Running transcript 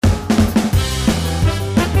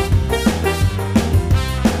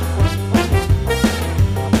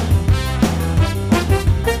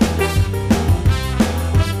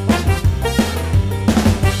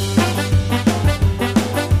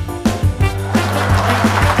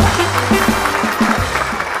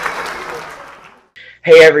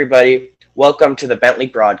Hey everybody, welcome to the Bentley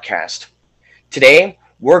broadcast. Today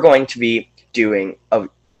we're going to be doing an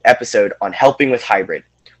episode on helping with hybrid.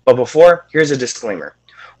 But before, here's a disclaimer.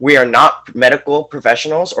 We are not medical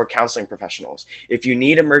professionals or counseling professionals. If you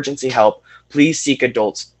need emergency help, please seek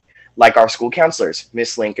adults like our school counselors,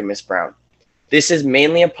 Miss Link and Miss Brown. This is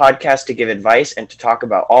mainly a podcast to give advice and to talk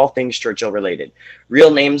about all things Churchill related. Real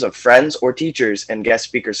names of friends or teachers and guest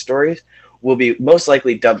speaker stories will be most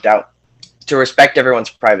likely dubbed out to respect everyone's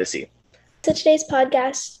privacy. So today's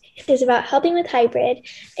podcast is about helping with hybrid,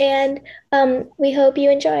 and we hope you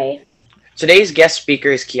enjoy. Today's guest speaker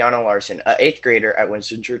is Kiana Larson, an eighth grader at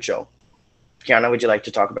Winston Churchill. Kiana, would you like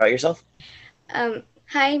to talk about yourself?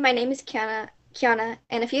 Hi, my name is Kiana,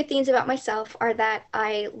 and a few things about myself are that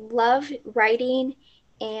I love writing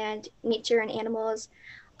and nature and animals.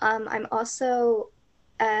 I'm also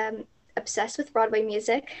obsessed with Broadway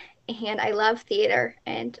music, and I love theater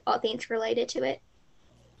and all things related to it.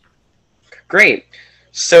 Great.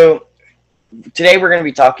 So today we're going to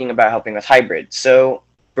be talking about helping with hybrid. So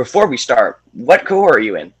before we start, what cohort are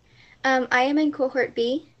you in? I am in cohort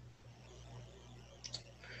B.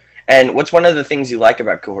 And what's one of the things you like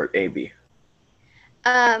about cohort AB?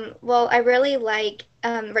 Well, I really like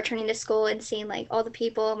returning to school and seeing like all the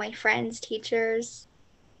people, my friends, teachers.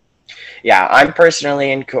 Yeah, I'm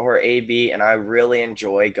personally in cohort AB, and I really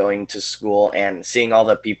enjoy going to school and seeing all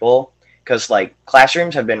the people because like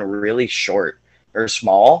classrooms have been really short or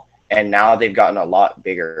small, and now they've gotten a lot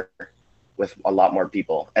bigger with a lot more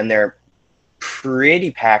people, and they're pretty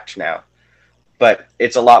packed now. But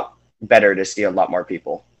it's a lot better to see a lot more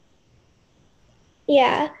people.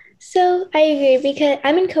 Yeah, so I agree because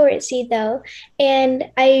I'm in cohort C though, and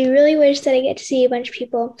I really wish that I get to see a bunch of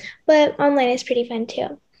people, but online is pretty fun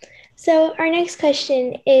too. So our next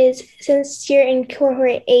question is, since you're in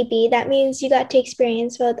cohort AB, that means you got to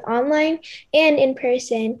experience both online and in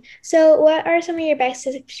person. So what are some of your best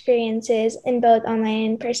experiences in both online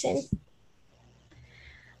and in person?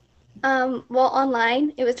 Well,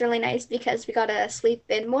 online, it was really nice because we got to sleep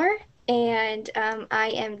in more, and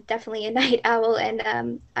I am definitely a night owl,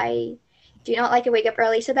 and I do not like to wake up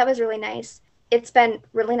early, so that was really nice. It's been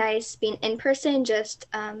really nice being in person, just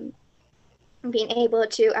being able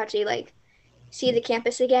to actually like see the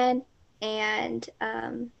campus again and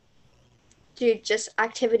do just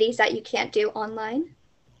activities that you can't do online.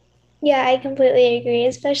 Yeah, I completely agree,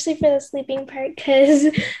 especially for the sleeping part,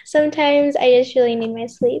 because sometimes I just really need my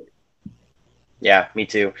sleep. Yeah, me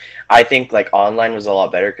too. I think like online was a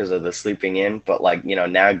lot better because of the sleeping in, but like,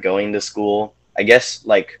 now going to school, I guess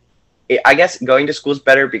going to school is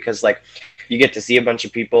better because like you get to see a bunch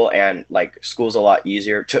of people and like school's a lot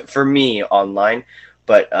easier for me online,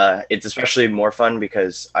 but it's especially more fun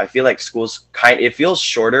because I feel like it feels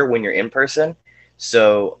shorter when you're in person.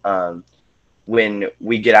 So when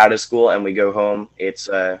we get out of school and we go home, it's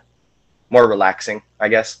more relaxing, I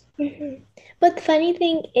guess. Mhm. But the funny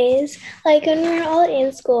thing is, like when we were all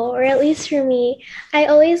in school, or at least for me, I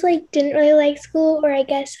always like didn't really like school, or I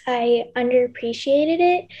guess I underappreciated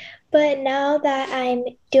it. But now that I'm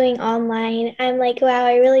doing online, I'm like, wow,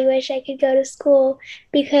 I really wish I could go to school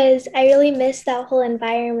because I really miss that whole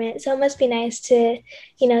environment. So it must be nice to,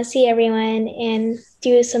 see everyone and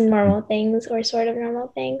do some normal things or sort of normal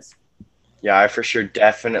things. Yeah, I for sure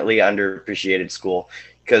definitely underappreciated school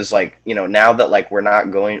because like, now that like we're not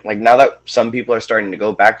going like now that some people are starting to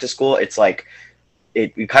go back to school, it's like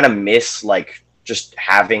you kind of miss like just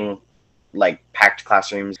having like packed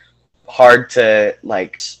classrooms, hard to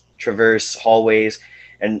like traverse hallways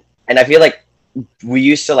and I feel like we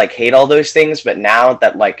used to like hate all those things, but now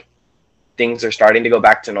that like things are starting to go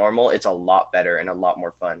back to normal, it's a lot better and a lot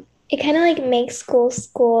more fun. It kind of like makes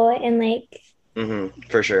school and like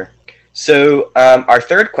For sure. So our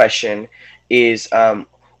third question is,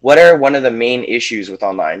 what are one of the main issues with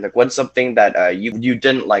online? Like, what's something that you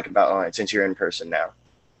didn't like about online since you're in person now?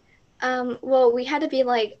 Well, we had to be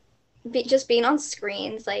like just being on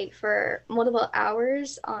screens like for multiple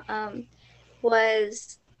hours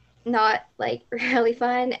was not like really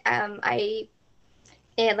fun. I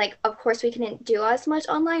and like of course we couldn't do as much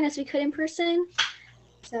online as we could in person.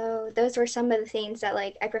 So those were some of the things that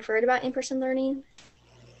like I preferred about in-person learning.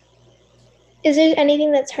 is there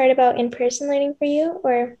anything that's hard about in-person learning for you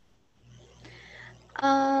or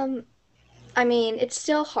Um, I mean, it's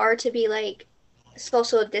still hard to be like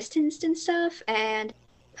social distanced and stuff, and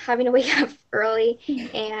having to wake up early,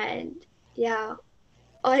 and yeah.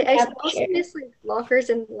 I yeah, for also sure. miss like lockers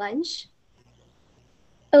and lunch.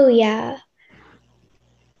 Oh yeah.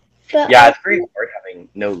 But Yeah, it's also very hard having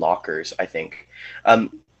no lockers, I think.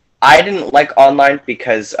 Um, I didn't like online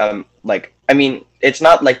because like I mean, it's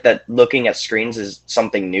not like that looking at screens is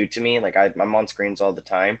something new to me. Like I'm on screens all the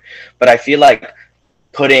time, but I feel like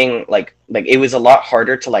putting like it was a lot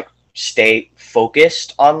harder to like stay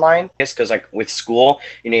focused online because like with school,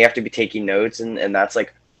 you have to be taking notes, and that's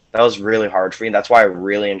like that was really hard for me. That's why I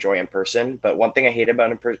really enjoy in person. But one thing I hate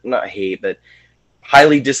about in person, not hate, but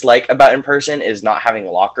highly dislike about in person is not having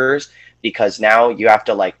lockers, because now you have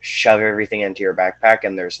to like shove everything into your backpack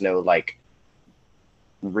and there's no like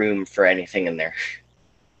room for anything in there.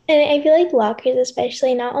 And I feel like lockers,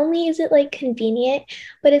 especially, not only is it like convenient,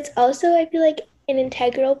 but it's also, I feel like, an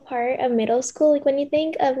integral part of middle school. Like when you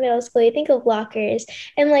think of middle school, you think of lockers.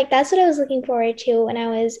 And like that's what I was looking forward to when I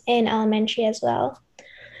was in elementary as well.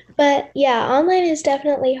 But yeah, online is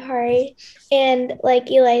definitely hard. And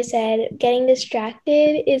like Eli said, getting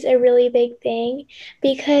distracted is a really big thing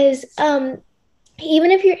because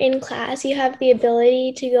even if you're in class, you have the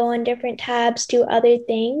ability to go on different tabs, do other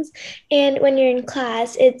things. And when you're in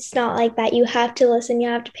class, it's not like that. You have to listen, you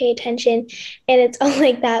have to pay attention, and it's all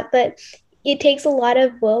like that. But it takes a lot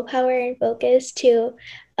of willpower and focus to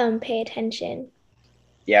pay attention.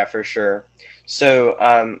 Yeah, for sure. So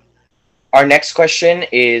our next question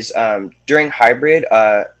is, during hybrid,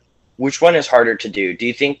 which one is harder to do? Do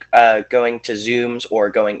you think going to Zooms or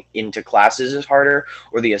going into classes is harder,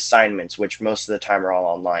 or the assignments, which most of the time are all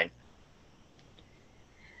online?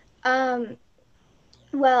 Um,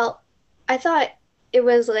 well, I thought it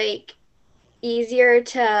was like easier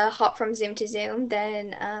to hop from Zoom to Zoom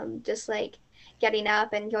than just like getting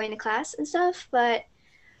up and going to class and stuff. But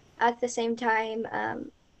at the same time,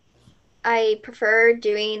 I prefer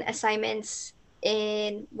doing assignments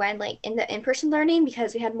in the in-person learning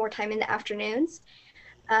because we had more time in the afternoons,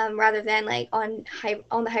 rather than like on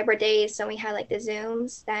the hybrid days. So we had like the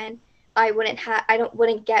Zooms, then I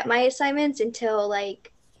wouldn't get my assignments until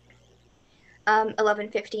like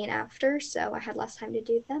 11:50 and after, so I had less time to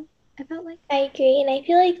do them. I felt like. I agree. And I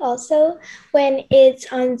feel like also when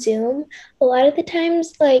it's on Zoom, a lot of the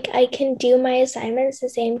times, like I can do my assignments the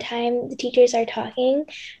same time the teachers are talking.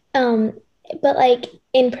 Um, but like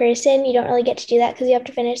in person, you don't really get to do that because you have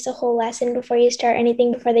to finish the whole lesson before you start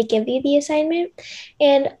anything before they give you the assignment.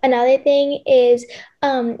 And another thing is,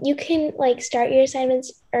 you can like start your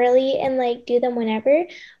assignments early and like do them whenever.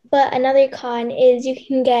 But another con is you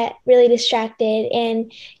can get really distracted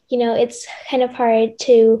and it's kind of hard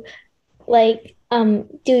to like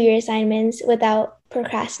do your assignments without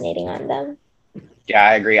procrastinating on them. Yeah,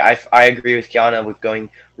 I agree. I agree with Kiana with going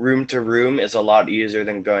room to room is a lot easier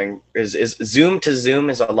than going is Zoom to Zoom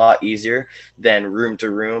is a lot easier than room to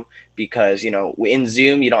room, because in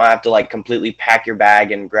Zoom you don't have to like completely pack your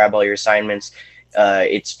bag and grab all your assignments.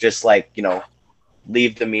 It's just like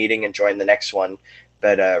leave the meeting and join the next one.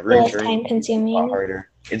 But room Less to room time is a lot consuming. harder.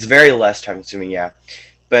 It's very less time consuming, yeah.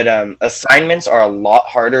 But assignments are a lot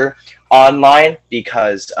harder online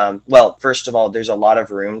because, well, first of all, there's a lot of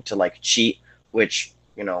room to like cheat, which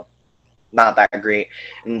not that great,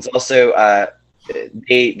 and it's also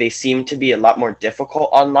they seem to be a lot more difficult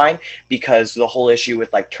online because the whole issue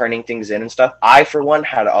with like turning things in and stuff. I for one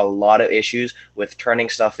had a lot of issues with turning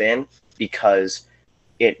stuff in because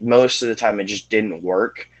it most of the time it just didn't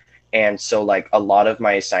work, and so like a lot of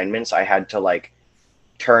my assignments I had to like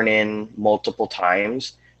turn in multiple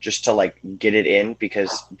times just to like get it in,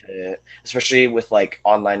 because especially with like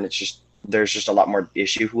online, it's just there's just a lot more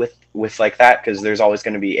issue with like that, because there's always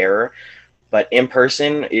going to be error. But in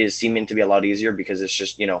person is seeming to be a lot easier because it's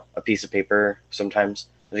just a piece of paper sometimes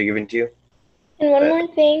that are given to you. And one But more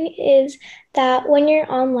thing is that when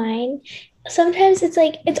you're online, sometimes it's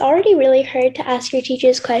like it's already really hard to ask your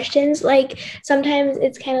teachers questions. Like sometimes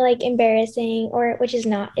it's kind of like embarrassing, or which is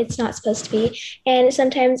not, it's not supposed to be. And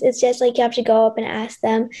sometimes it's just like you have to go up and ask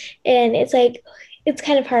them. And it's like it's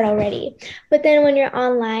kind of hard already. But then when you're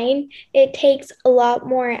online, it takes a lot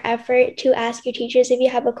more effort to ask your teachers if you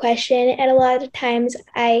have a question. And a lot of times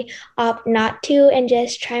I opt not to and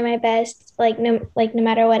just try my best, no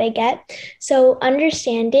matter what I get. So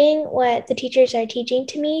understanding what the teachers are teaching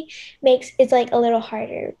to me makes it's like a little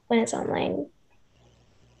harder when it's online.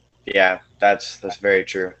 yeah, that's very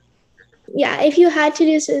true. Yeah, if you had to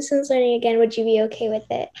do distance learning again, would you be okay with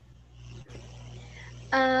it?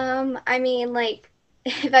 I mean, like,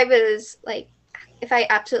 if I was like, if I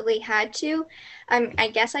absolutely had to, I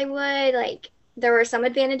guess I would. Like, there were some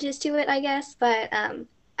advantages to it, I guess, but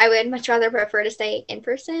I would much rather prefer to stay in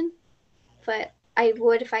person. But I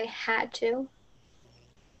would if I had to.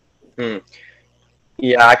 Hmm.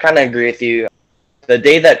 Yeah, I kind of agree with you. The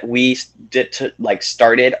day that we did to like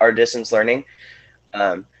started our distance learning,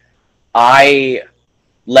 um, I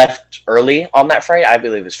left early on that Friday. I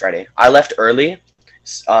believe it was Friday. I left early,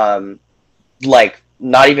 um, like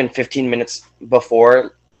not even 15 minutes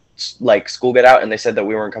before like school got out, and they said that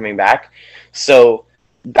we weren't coming back. So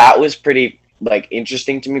that was pretty like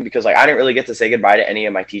interesting to me because like I didn't really get to say goodbye to any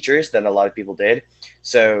of my teachers than a lot of people did.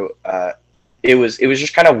 So it was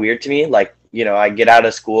just kind of weird to me. Like, you know, I get out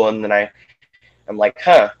of school and then I'm like,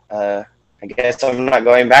 I guess I'm not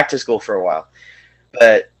going back to school for a while.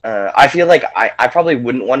 But I feel like I probably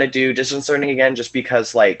wouldn't want to do distance learning again just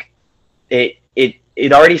because like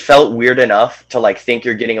it already felt weird enough to like think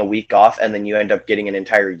you're getting a week off and then you end up getting an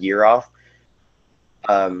entire year off.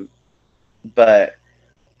 But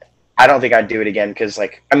I don't think I'd do it again because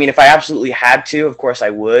like I mean if I absolutely had to, of course I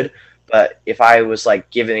would. But if I was like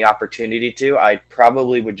given the opportunity to, I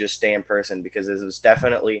probably would just stay in person because it was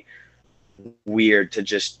definitely weird to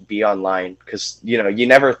just be online because you know you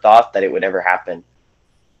never thought that it would ever happen.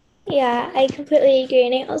 Yeah, I completely agree.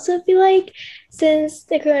 And I also feel like since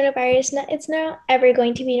the coronavirus, it's not ever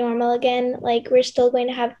going to be normal again. Like we're still going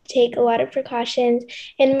to have to take a lot of precautions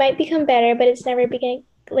and it might become better, but it's never going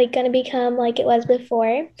to become like it was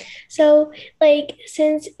before. So like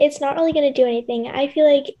since it's not really going to do anything, I feel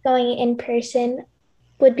like going in person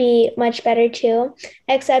would be much better too.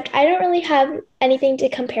 Except I don't really have anything to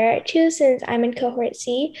compare it to since I'm in cohort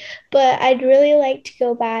C, but I'd really like to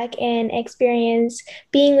go back and experience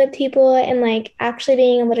being with people and like actually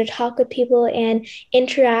being able to talk with people and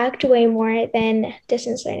interact way more than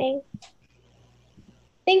distance learning.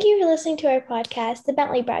 Thank you for listening to our podcast, The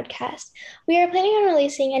Bentley Broadcast. We are planning on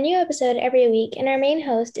releasing a new episode every week, and our main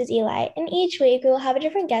host is Eli. And each week, we will have a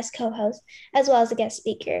different guest co host, as well as a guest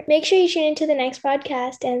speaker. Make sure you tune into the next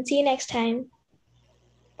podcast, and see you next time.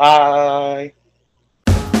 Bye.